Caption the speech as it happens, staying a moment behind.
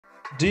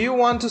Do you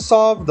want to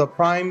solve the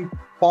Prime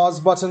pause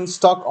button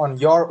stuck on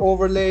your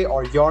overlay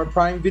or your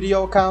Prime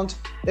Video account?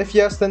 If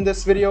yes, then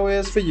this video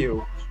is for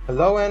you.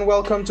 Hello and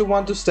welcome to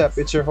One to Step.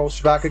 It's your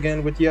host back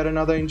again with yet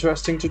another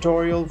interesting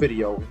tutorial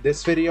video. In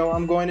this video,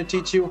 I'm going to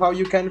teach you how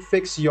you can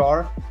fix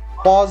your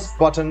pause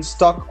button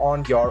stuck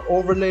on your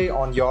overlay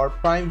on your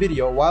Prime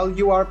Video while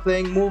you are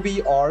playing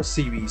movie or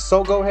series.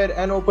 So go ahead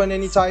and open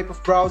any type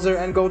of browser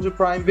and go to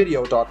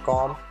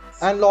primevideo.com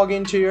and log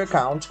into your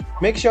account.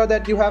 Make sure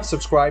that you have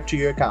subscribed to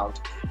your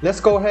account. Let's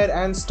go ahead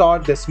and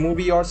start this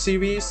movie or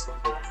series.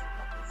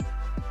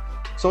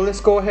 So let's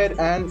go ahead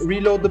and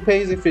reload the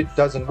page if it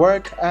doesn't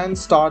work and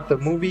start the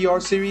movie or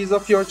series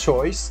of your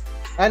choice.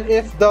 And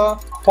if the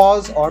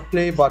pause or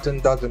play button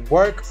doesn't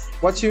work,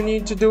 what you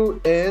need to do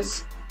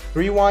is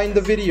rewind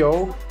the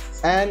video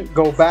and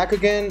go back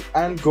again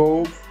and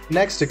go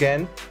next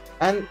again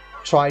and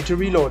try to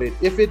reload it.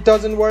 If it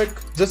doesn't work,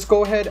 just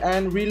go ahead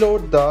and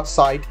reload the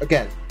site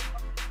again.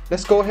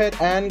 Let's go ahead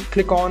and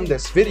click on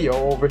this video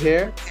over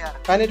here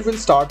and it will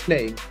start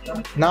playing.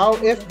 Now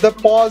if the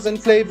pause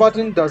and play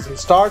button doesn't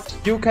start,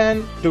 you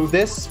can do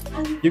this.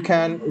 You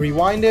can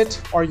rewind it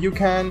or you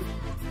can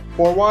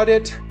forward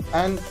it,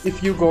 and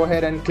if you go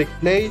ahead and click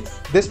play,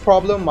 this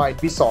problem might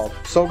be solved.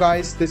 So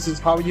guys, this is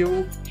how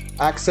you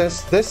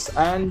access this,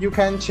 and you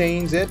can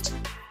change it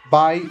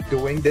by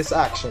doing this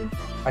action.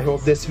 I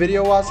hope this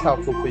video was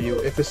helpful for you.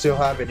 If you still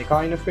have any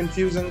kind of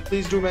confusion,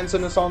 please do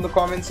mention us on the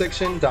comment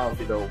section down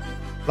below.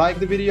 Like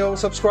the video,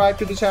 subscribe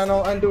to the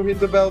channel, and do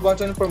hit the bell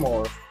button for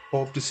more.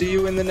 Hope to see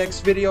you in the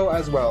next video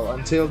as well.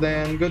 Until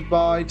then,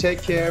 goodbye,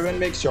 take care, and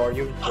make sure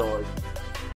you enjoy.